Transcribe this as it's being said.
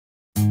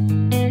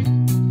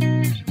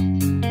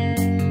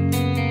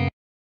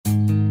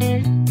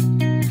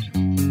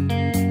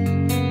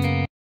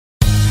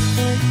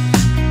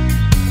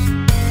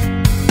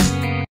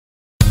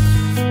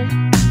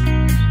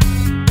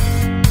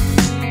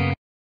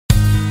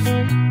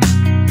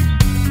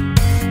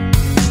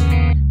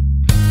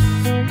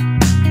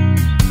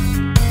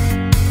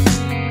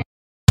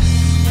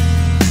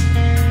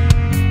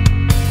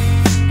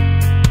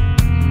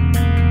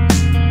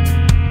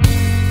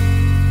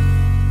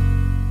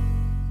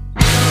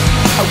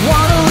I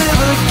wanna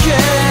live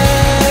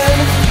again.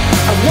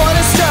 I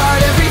wanna start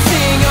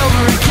everything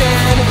over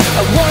again.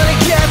 I wanna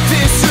get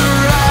this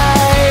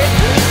right.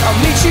 I'll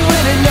meet you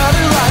in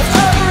another life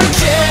over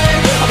again.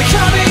 I'll be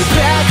coming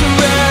back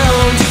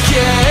around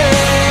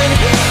again.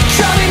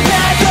 Coming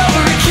back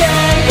over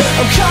again.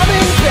 I'm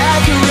coming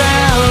back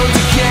around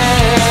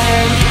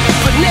again.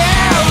 But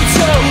now it's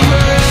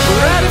over.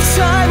 We're out of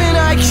time and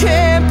I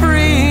can't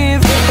breathe.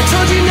 I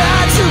told you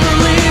not to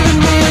believe in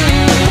me,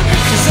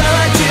 'cause all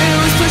I do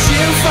is push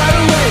you far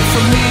away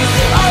from me.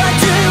 All I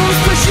do is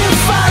push you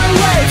far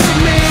away from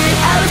me.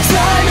 Out of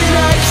time and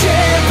I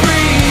can't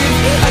breathe.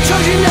 I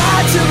told you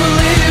not to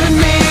believe in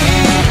me,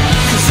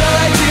 'cause all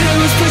I do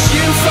is push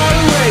you far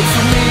away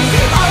from me.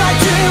 All I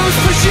do is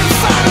push you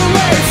far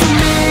away from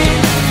me.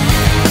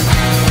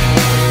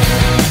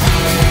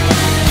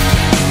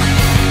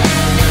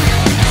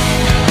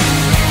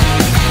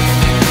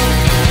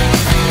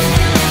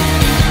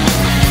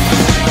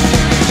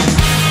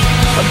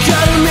 I'm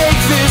gonna make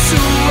this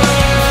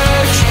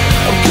work.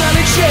 I'm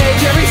gonna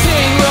change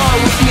everything wrong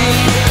with me.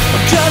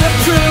 I'm gonna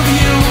prove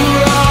you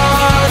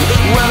wrong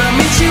when I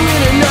meet you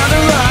in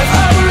another life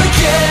over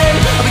again.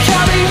 I'll be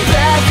coming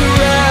back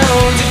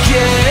around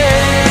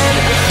again.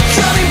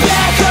 Coming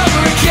back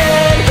over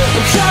again.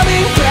 I'm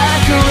coming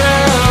back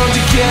around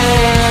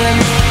again.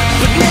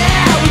 But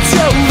now it's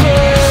over.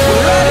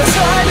 We're out of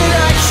time and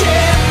I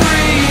can't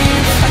breathe.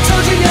 I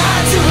told you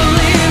not to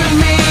believe in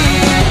me,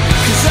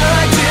 'cause all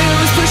I do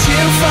is push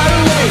you far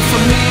away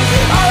from me.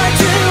 All I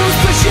do is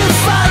push you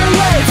far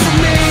away from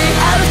me.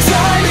 Out of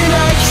time and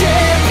I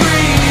can't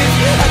breathe.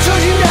 I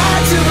told you not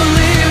to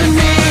believe in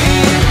me,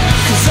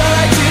 'cause all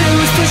I do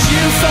is push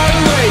you far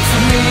away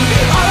from me.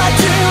 All I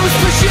do is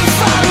push you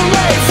far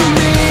away from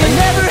me. I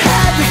never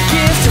had the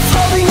gift of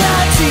holding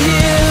on to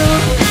you.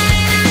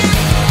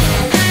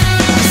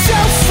 So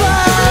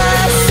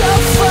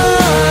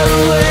far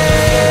away.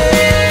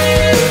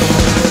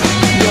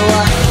 No,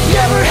 I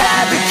never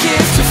had the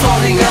gift of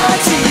holding on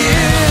to you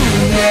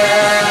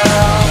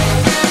now.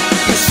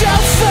 You're so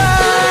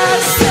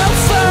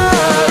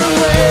far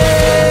away.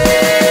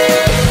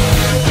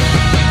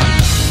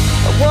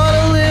 I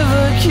wanna live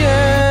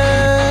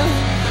again.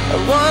 I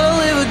wanna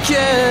live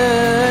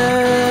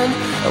again.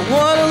 I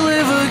wanna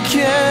live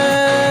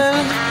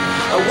again.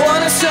 I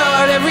wanna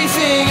start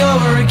everything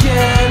over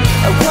again.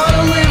 I wanna